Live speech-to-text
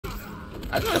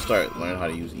I gotta start learning how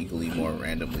to use equally more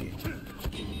randomly.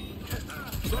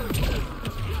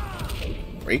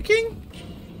 Breaking?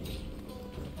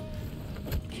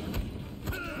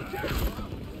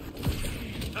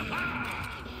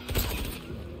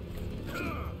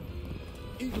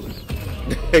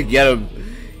 Get him.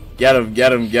 Get him,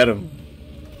 get him, get him.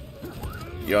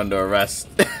 You're under arrest.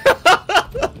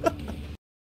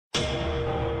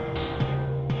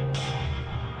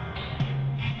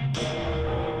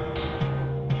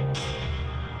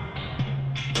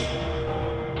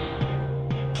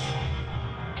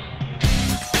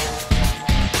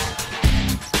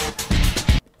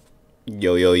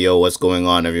 Yo, what's going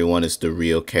on, everyone? It's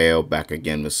theRealKaaayle back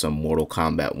again with some Mortal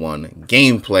Kombat 1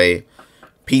 gameplay.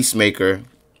 Peacemaker,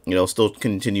 you know, still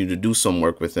continue to do some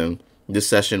work with him. This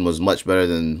session was much better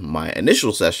than my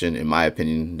initial session, in my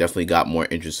opinion. Definitely got more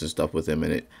interesting stuff with him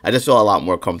in it. I just felt a lot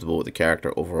more comfortable with the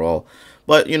character overall.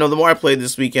 But, you know, the more I played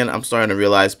this weekend, I'm starting to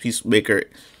realize Peacemaker,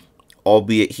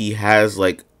 albeit he has,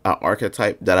 like, an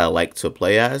archetype that I like to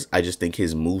play as, I just think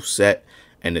his moveset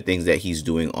and the things that he's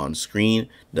doing on screen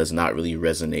does not really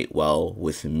resonate well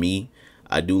with me.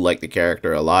 I do like the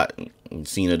character a lot.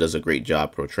 Cena does a great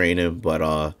job portraying him, but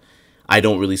I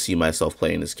don't really see myself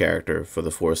playing this character for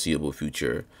the foreseeable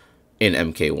future in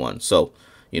MK1. So,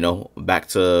 you know, back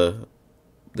to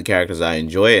the characters I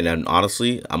enjoy, and then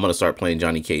honestly, I'm gonna start playing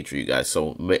Johnny Cage for you guys.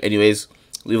 So, but anyways,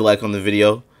 leave a like on the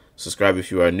video, subscribe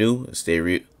if you are new, stay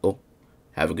real. Oh,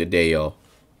 have a good day, y'all.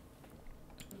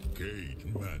 Cage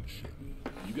Mansion.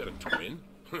 You got a twin?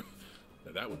 Now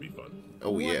that would be fun.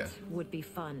 Oh yeah. What would be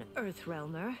fun,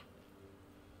 Earthrealmer?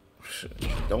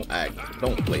 Don't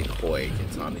play coy,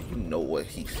 Katana. You know what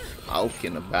he's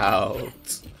talking about.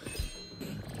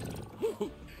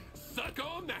 Suck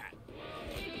on that.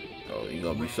 Oh, you're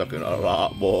gonna be sucking a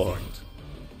lot more.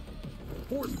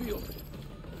 Force field.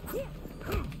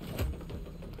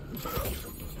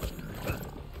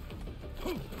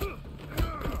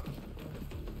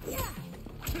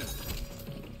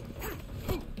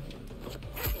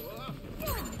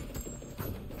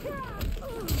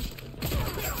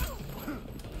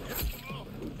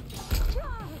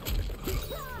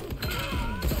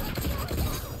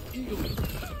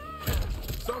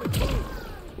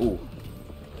 Ooh.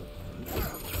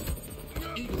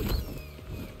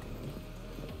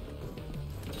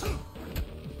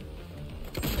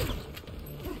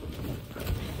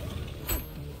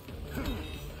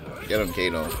 Get him,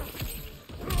 Kano.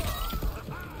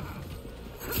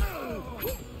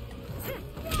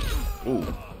 Ooh.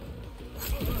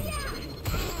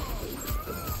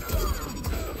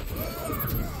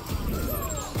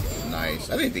 Nice.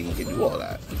 I didn't think he could do all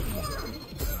that.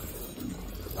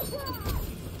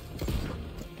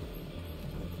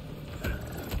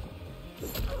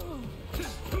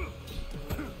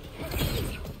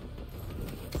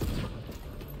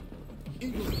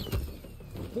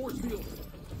 Force field.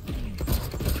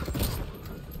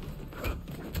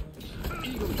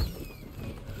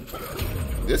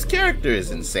 This character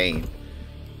is insane.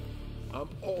 I'm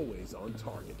always on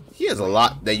target. He has a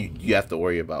lot that you have to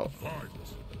worry about.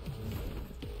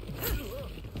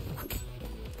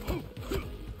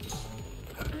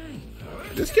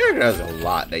 This character has a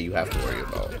lot that you have to worry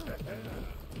about.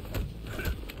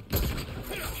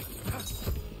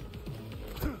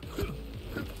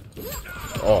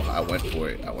 Oh, I went for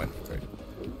it. I went for it.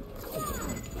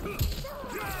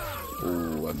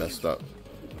 Ooh, I messed up.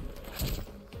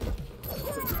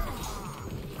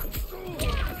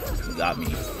 He got me.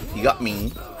 He got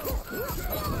me.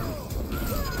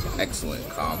 Excellent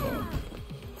combo.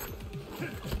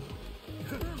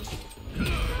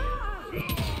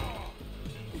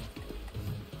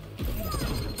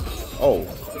 Oh.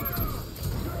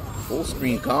 Full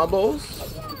screen combos?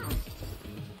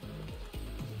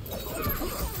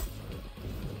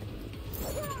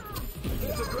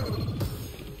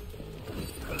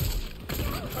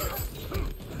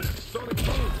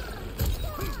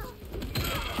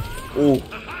 Ooh.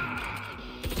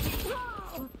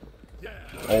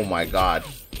 Oh my god.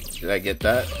 Did I get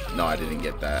that? No, I didn't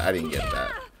get that. I didn't get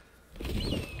that.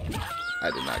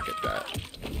 I did not get that.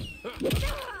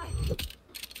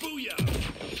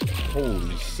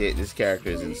 Holy shit, this character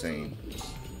is insane.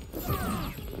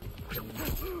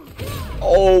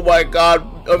 Oh my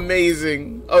god,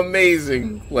 amazing.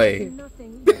 Amazing play.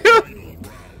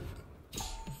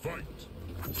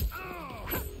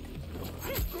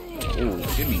 Ooh,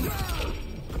 Jimmy.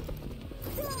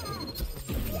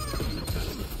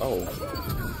 Oh.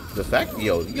 The fact,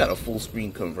 yo, you got a full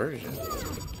screen conversion.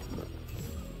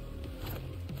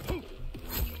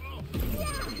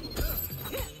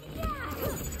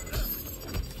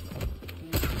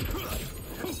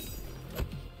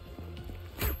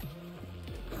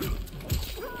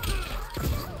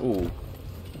 Ooh.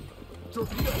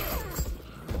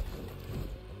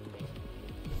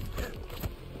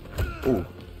 Ooh.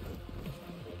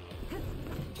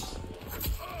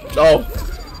 Oh!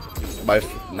 My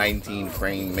 19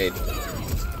 frame mid.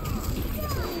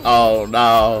 Oh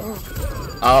no!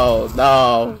 Oh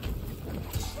no!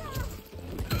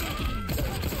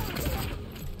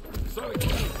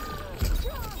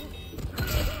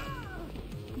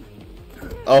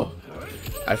 Oh!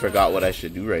 I forgot what I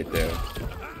should do right there.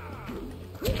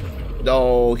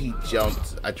 No, he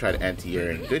jumped. I tried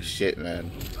anti-airing. Good shit, man.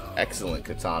 Excellent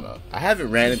katana. I haven't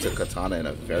ran into katana in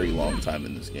a very long time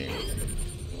in this game.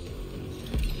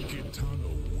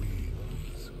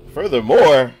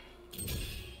 Furthermore,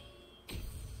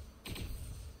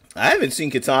 I haven't seen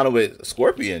katana with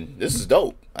Scorpion. This is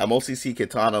dope. I mostly see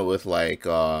katana with like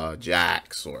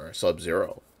Jax or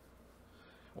Sub-Zero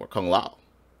or Kung Lao.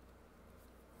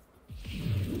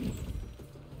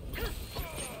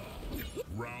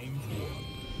 Round one.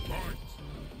 Fight.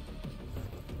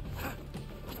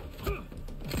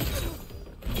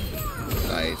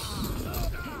 Nice.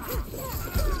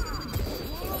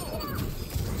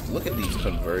 Look at these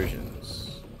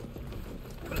conversions.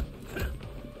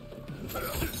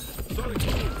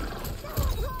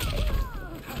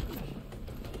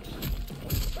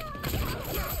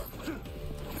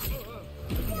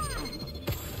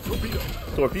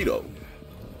 Torpedo.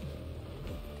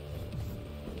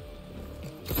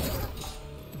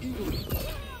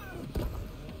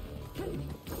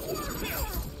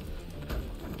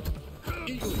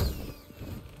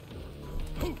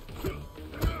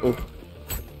 Oh.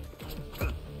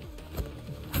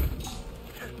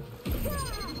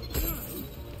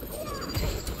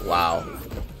 Wow.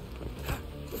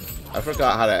 I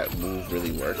forgot how that move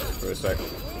really works for a second.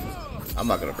 I'm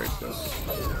not gonna break this.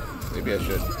 Maybe I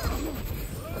should.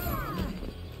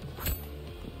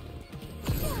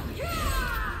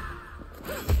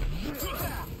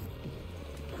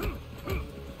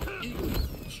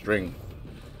 String.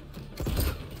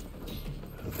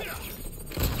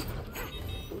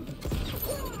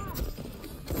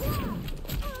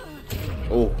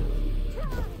 Oh.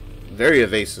 Very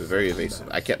evasive, very evasive.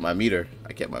 I kept my meter.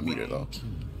 I kept my meter though.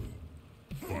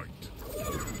 Fight.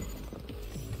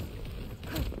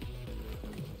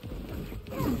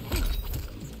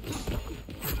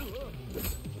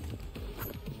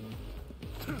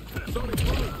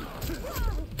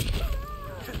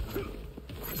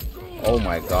 Oh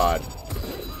my god.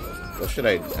 What should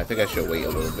I think I should wait a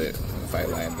little bit if I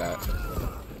land that.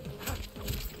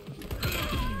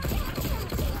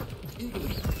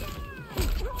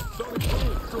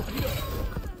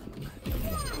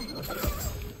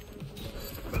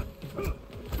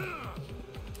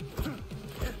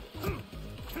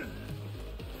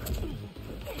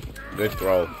 Good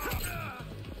throw.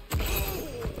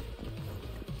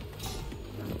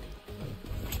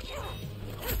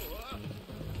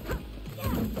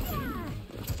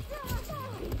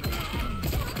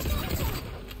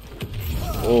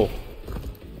 Oh.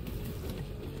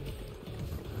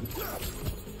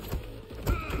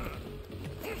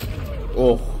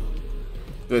 Oh.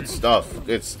 Good stuff.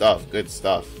 Good stuff. Good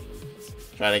stuff.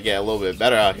 Trying to get a little bit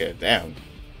better out here. Damn.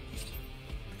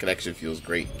 Connection feels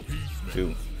great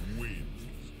too.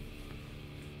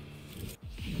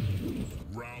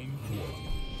 Round one.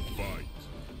 Fight.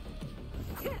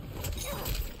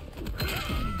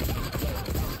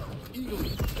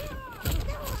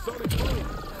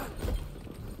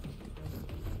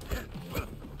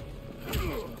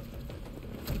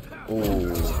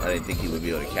 Ooh, I didn't think he would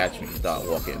be able to catch me. He thought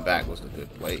walking back was a good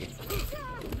play.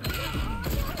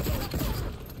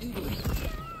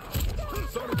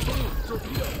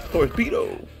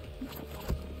 Torpedo!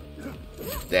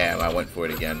 Damn, I went for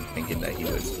it again, thinking that he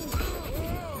would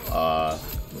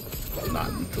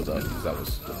not neutral that because that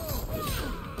was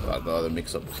the other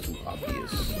mix-up was too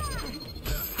obvious.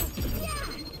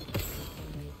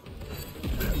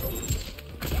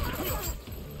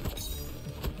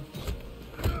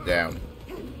 Damn.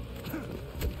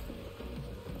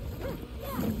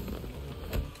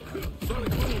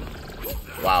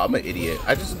 Wow, I'm an idiot.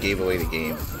 I just gave away the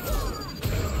game.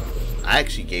 I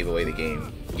actually gave away the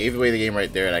game. Gave away the game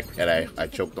right there, and I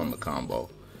choked on the combo.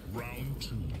 Round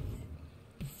two.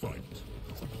 Fight.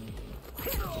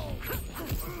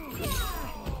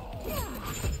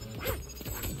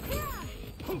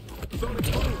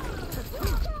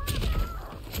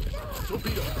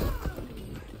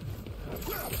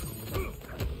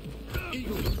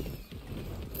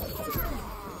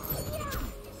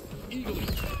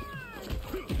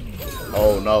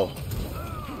 Oh no.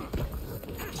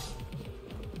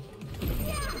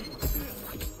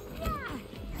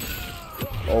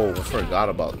 Oh, I forgot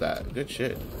about that. Good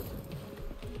shit.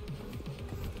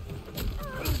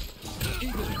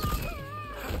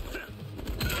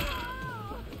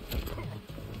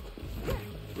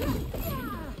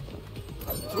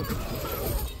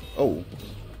 Oh.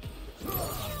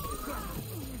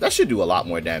 That should do a lot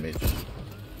more damage.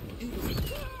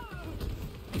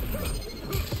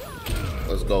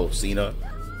 Let's go, Cena.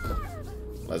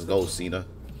 Let's go, Cena.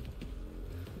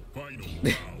 Final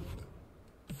round.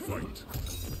 Fight.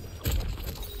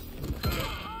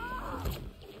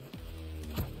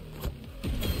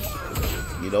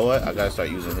 You know what? I gotta start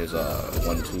using his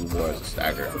 1-2 more as a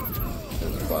stagger.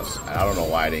 As a plus. And I don't know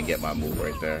why I didn't get my move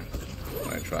right there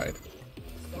when I tried.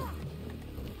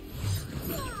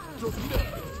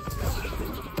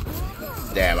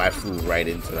 Damn, I flew right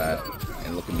into that.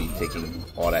 And look at me taking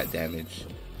all that damage.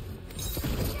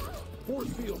 Force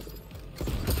field.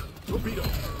 Torpedo.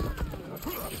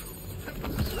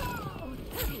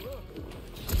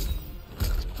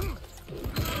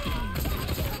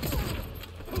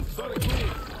 Sonic boom.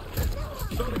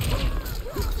 Sonic boom.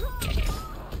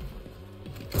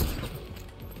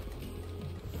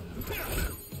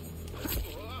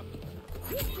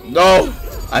 No!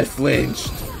 I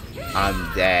flinched.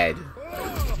 I'm dead.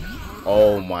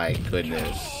 Oh my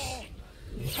goodness.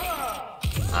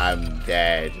 I'm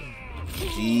dead.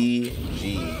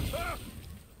 GG.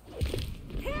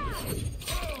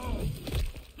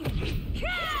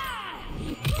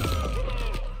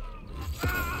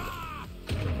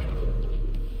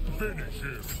 Finish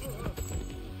him.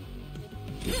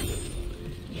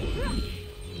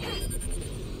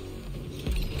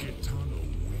 Kitano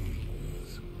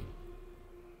wins.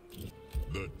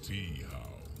 The tea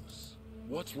house.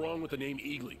 What's wrong with the name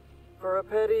Eagly? For a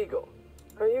pet eagle.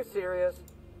 Are you serious?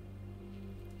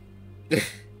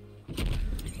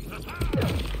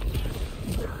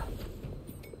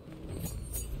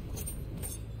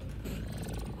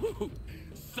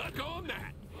 Suck on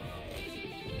that.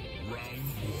 Round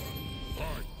one.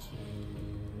 Fight.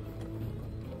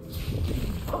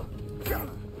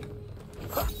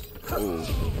 Ooh.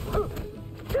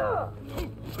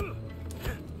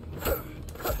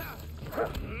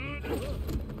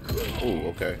 Ooh,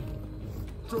 okay.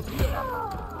 Get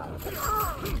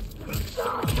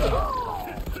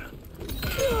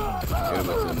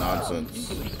with the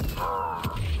nonsense.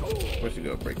 Of course you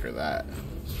gonna break her that.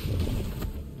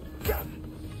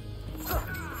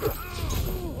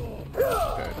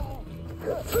 Okay.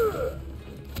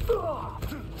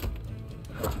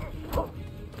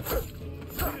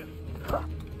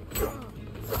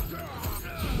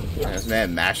 Man, this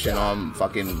man mashing on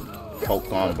fucking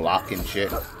poke on block and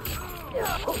shit.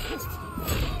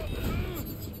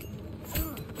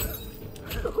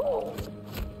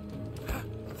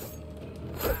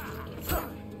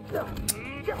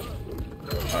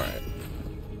 Alright.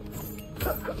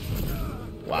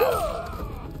 Wow.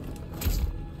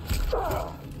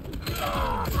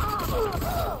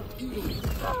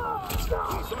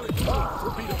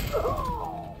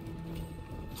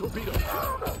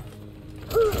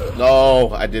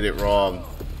 No, I did it wrong.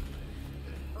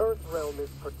 Earthrealm is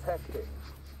protected.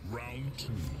 Round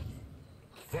two.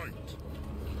 Fight.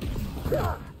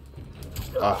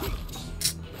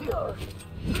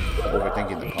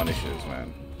 Overthinking the punishes,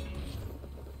 man.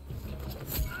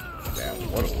 Damn,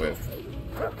 what a whiff.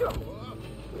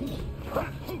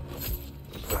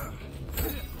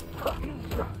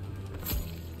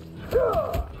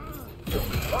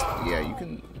 Yeah, you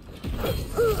can.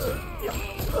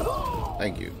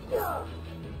 Thank you.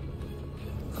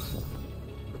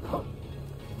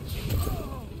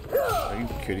 Are you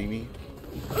kidding me?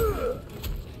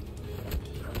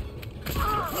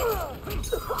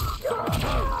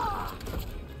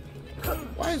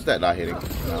 Why is that not hitting?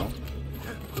 No.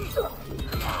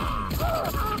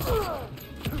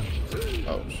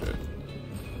 Oh shit.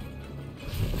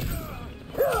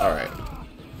 Alright.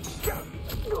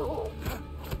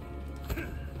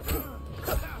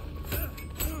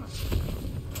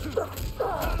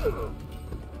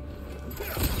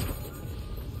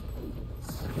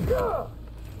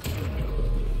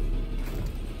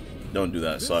 Don't do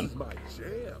that, son. This is my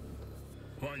jam.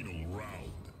 Final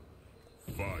round.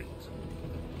 Fight.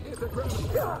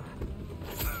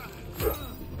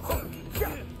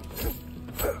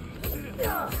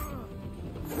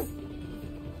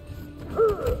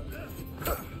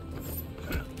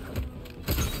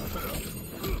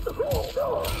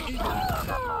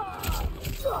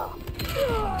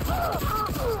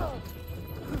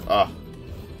 Ah.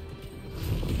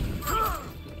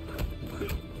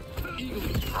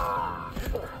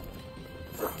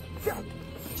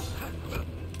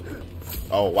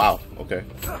 Oh wow, okay.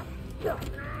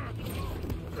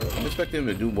 I'm expecting him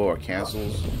to do more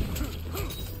cancels.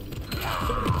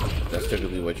 That's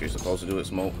typically what you're supposed to do at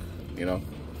Smoke, you know?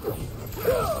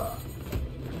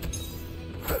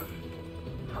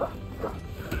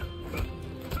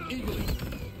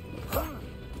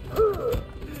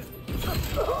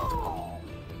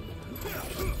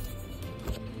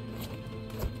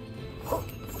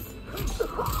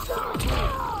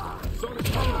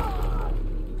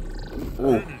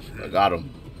 Ooh, I got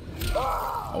him.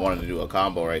 I wanted to do a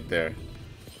combo right there.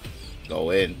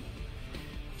 Go in.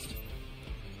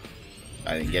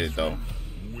 I didn't get it though.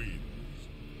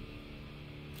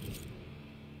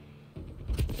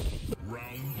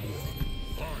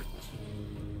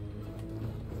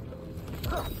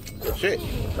 Shit.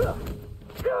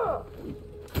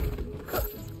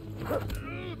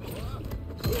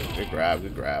 Good grab,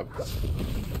 good grab.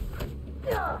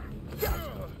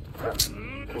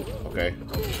 Okay.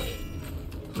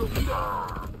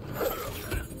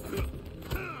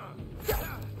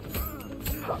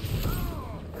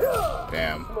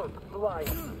 Damn.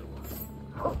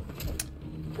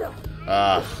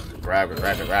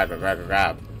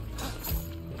 Grab.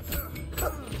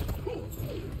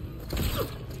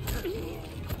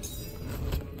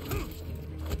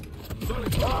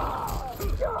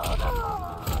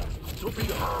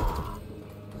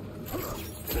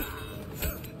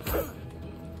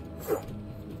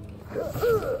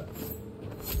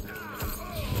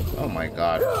 Oh my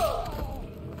god.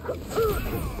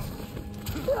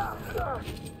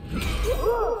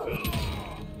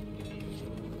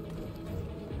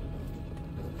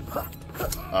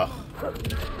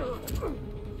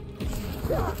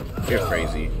 You're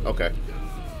crazy. Okay.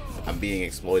 I'm being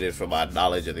exploited for my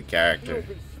knowledge of the character.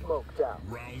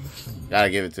 Gotta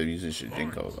give it to using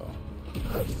Shujinko though.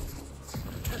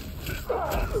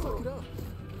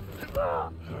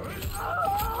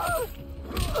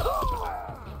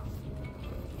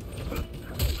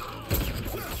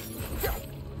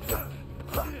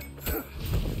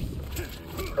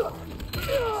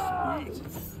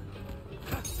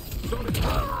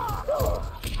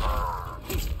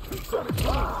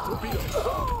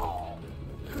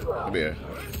 Come here.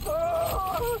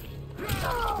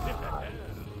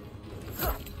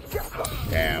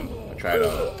 Damn, I tried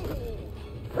to.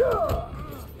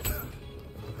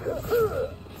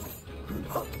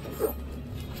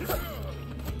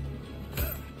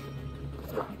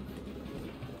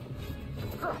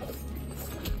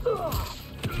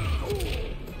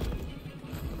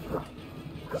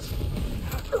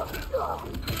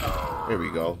 Here we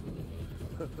go.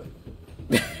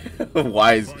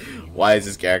 Why is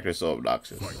this character so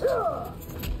obnoxious?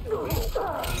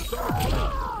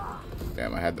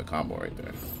 Damn, I had the combo right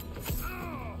there.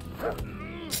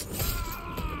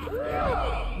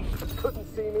 Couldn't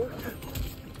see me.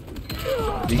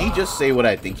 Did he just say what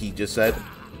I think he just said?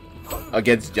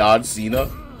 Against John Cena?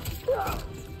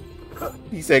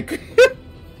 He said...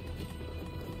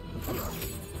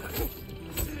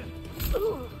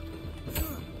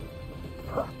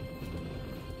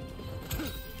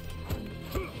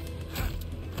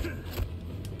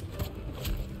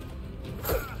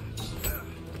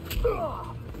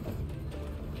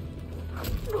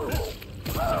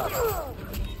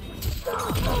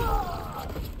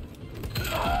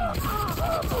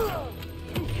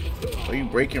 Are you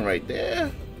breaking right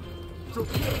there?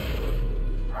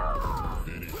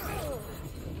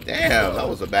 Damn, that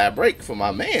was a bad break for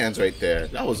my mans right there.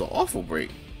 That was an awful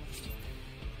break.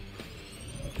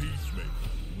 Peacemaker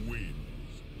wins.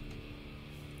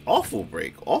 Awful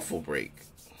break. Awful break.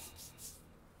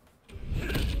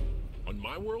 On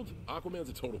my world, Aquaman's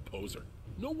a total poser.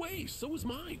 No way, so is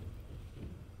mine.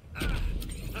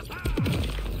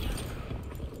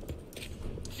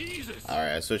 Jesus.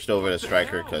 Alright, I switched over to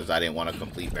Striker because I didn't want to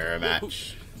complete mirror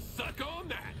match. Suck on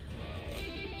that.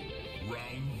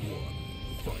 Round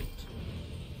one, fight.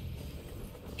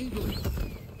 Eagle.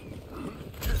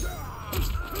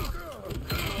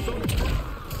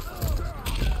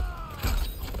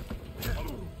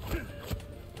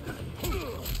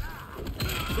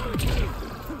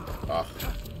 Oh.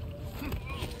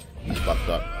 He's fucked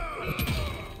up.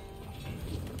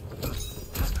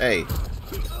 Hey.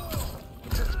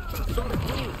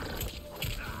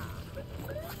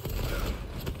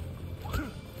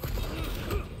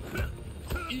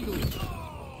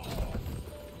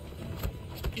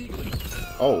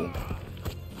 Oh.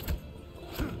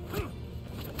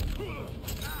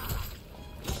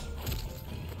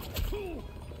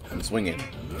 I'm swinging.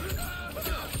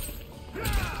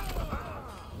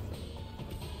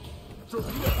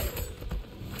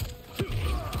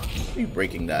 Are you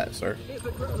breaking that, sir?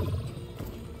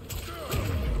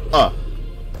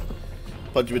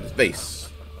 Punch him in the face.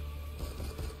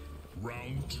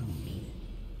 Round 2.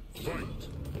 Fight.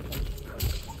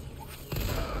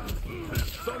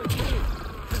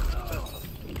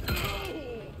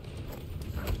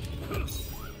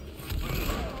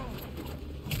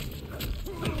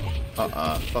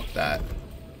 Fuck that.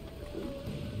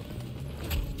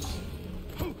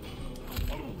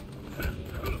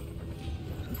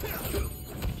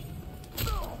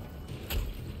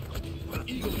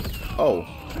 Oh.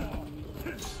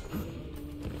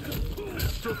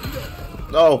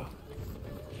 No.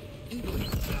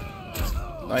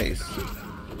 Nice.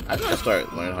 I gotta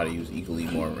start learning how to use eagerly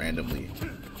more randomly.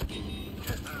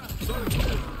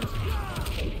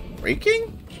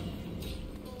 Breaking?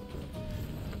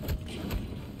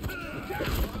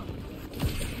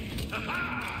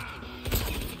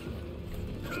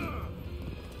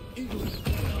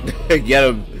 Get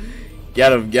him.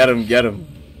 Get him, get him, get him.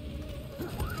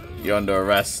 You're under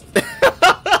arrest.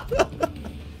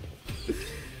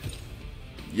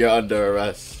 You're under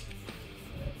arrest.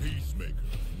 Peacemaker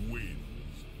wins.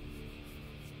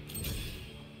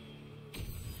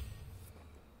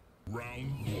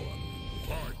 Round 1.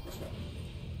 Fight.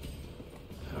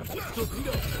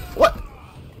 What?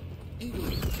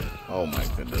 Oh my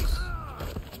goodness.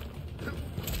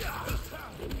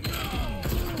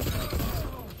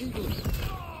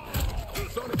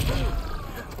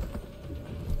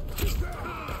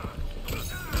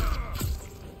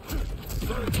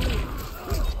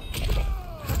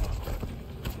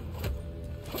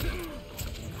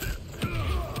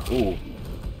 Ooh.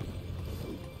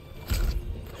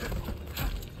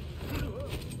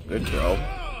 Good throw.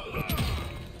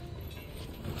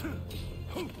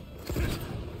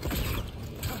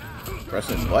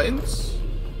 Pressing buttons?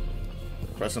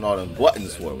 Pressing all them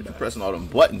buttons for? What you pressing all them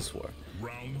buttons for?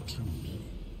 Round 2.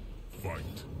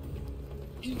 Fight.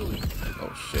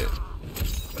 Oh shit.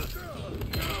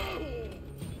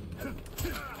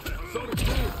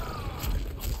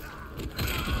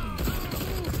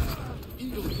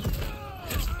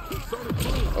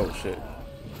 Oh shit.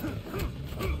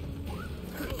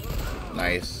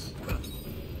 Nice.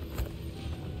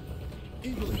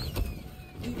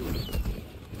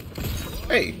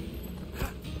 Hey.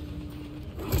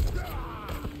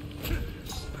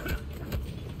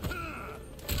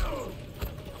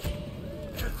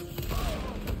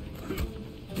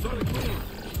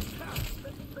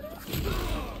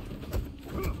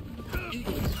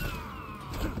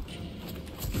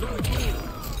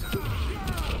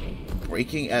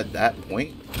 Breaking at that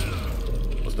point?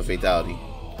 What's the fatality?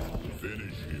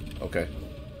 Finish him. Okay.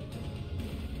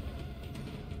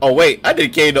 Oh wait, I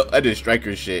did Kano. I did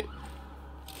Striker shit.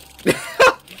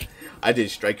 I did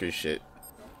Striker shit.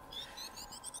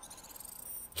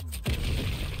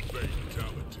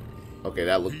 Fatality. Okay,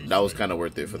 that was kind of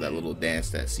worth it for that little dance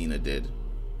that Cena did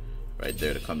right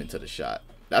there to come into the shot.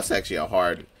 That's actually a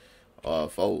hard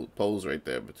pose right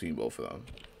there between both of them.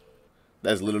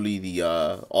 That's literally the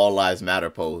All Lives Matter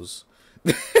pose.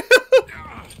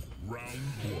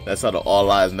 That's how the All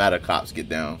Lives Matter cops get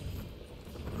down.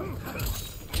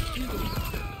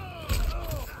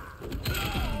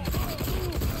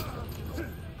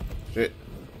 Shit.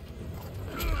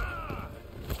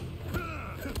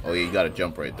 Oh yeah, you gotta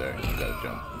jump right there. You gotta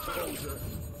jump.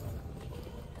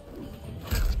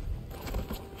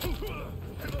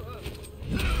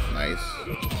 Nice.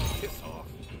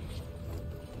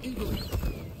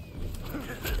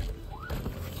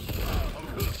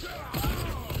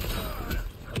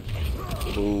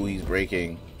 Ooh, he's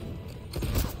breaking.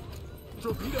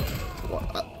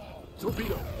 What?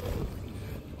 Torpedo.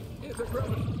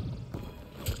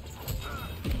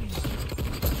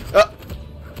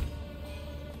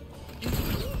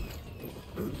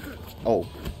 Oh.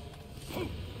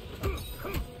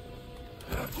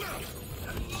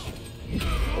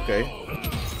 Okay.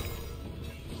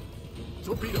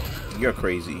 You're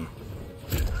crazy.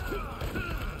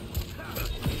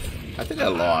 I think I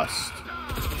lost.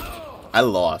 I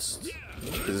lost.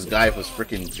 Because this guy was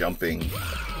freaking jumping.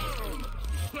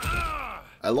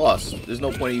 I lost. There's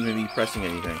no point even me pressing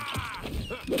anything.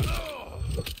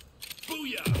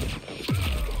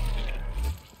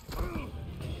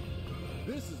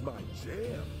 This is my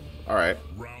jam. Alright.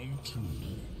 Round 2.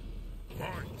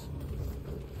 Fight.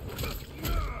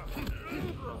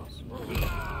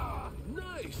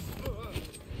 Nice.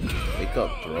 Wake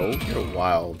up, bro. You're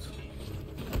wild.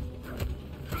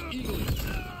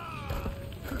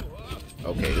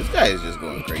 Okay, this guy is just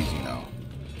going crazy now.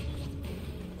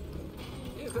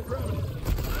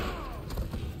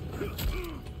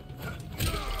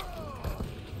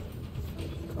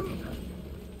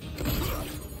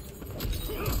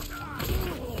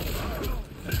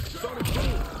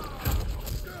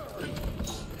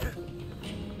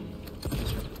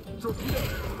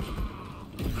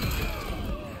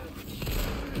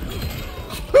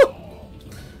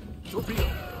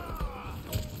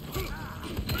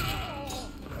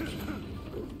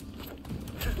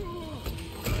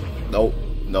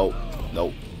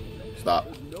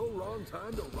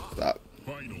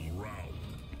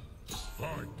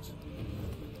 Fight.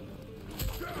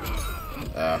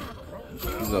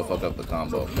 He's gonna fuck up the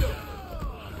combo.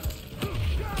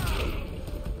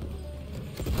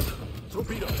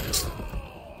 Torpedo.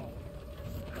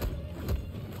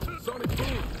 Sonic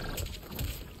boom.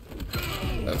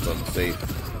 That's unsafe.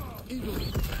 Eagle.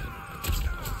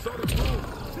 Sonic boom.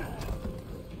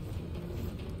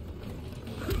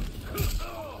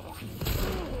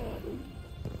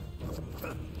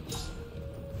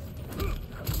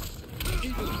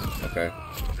 Okay.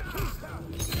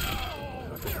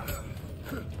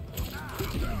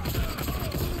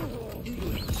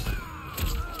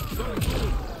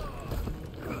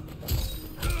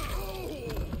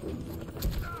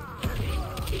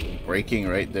 Breaking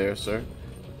right there, sir.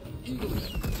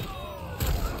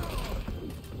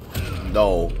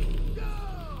 No.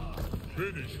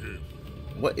 Finish him.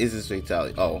 What is this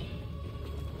fatality? Oh.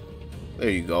 There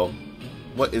you go.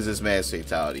 What is this man's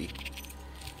fatality?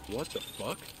 What the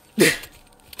fuck? Damn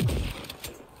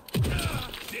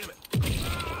it.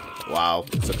 Wow.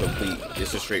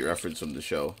 It's a straight reference from the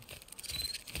show.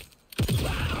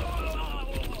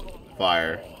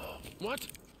 Fire. What?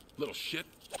 Little shit.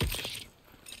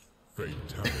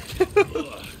 Fatality.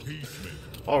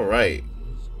 Peacemaker. Alright.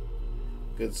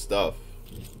 Good stuff.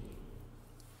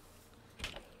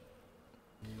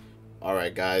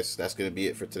 Alright guys, that's going to be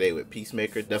it for today with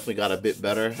Peacemaker. Definitely got a bit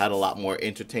better. Had a lot more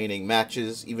entertaining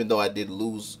matches, even though I did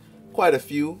lose quite a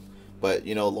few. But,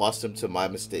 you know, lost them to my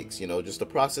mistakes. You know, just the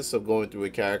process of going through a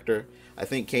character. I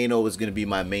think Kano is going to be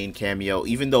my main cameo.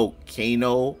 Even though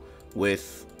Kano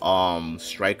with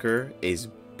Striker is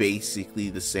basically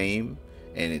the same.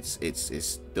 And it's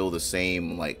still the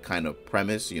same, like, kind of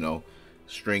premise, you know.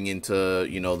 String into,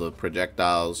 you know, the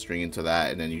projectiles, string into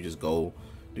that, and then you just go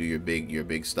do your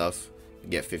big stuff,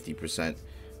 get 50%.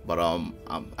 But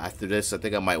after this, I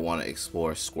think I might want to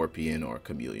explore Scorpion or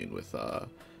Chameleon with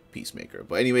Peacemaker.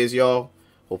 But anyways, y'all,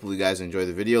 hopefully you guys enjoy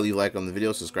the video. Leave a like on the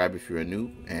video, subscribe if you're new,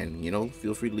 and you know,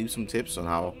 feel free to leave some tips on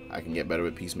how I can get better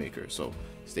with Peacemaker. So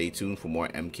stay tuned for more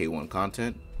MK1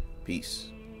 content. Peace.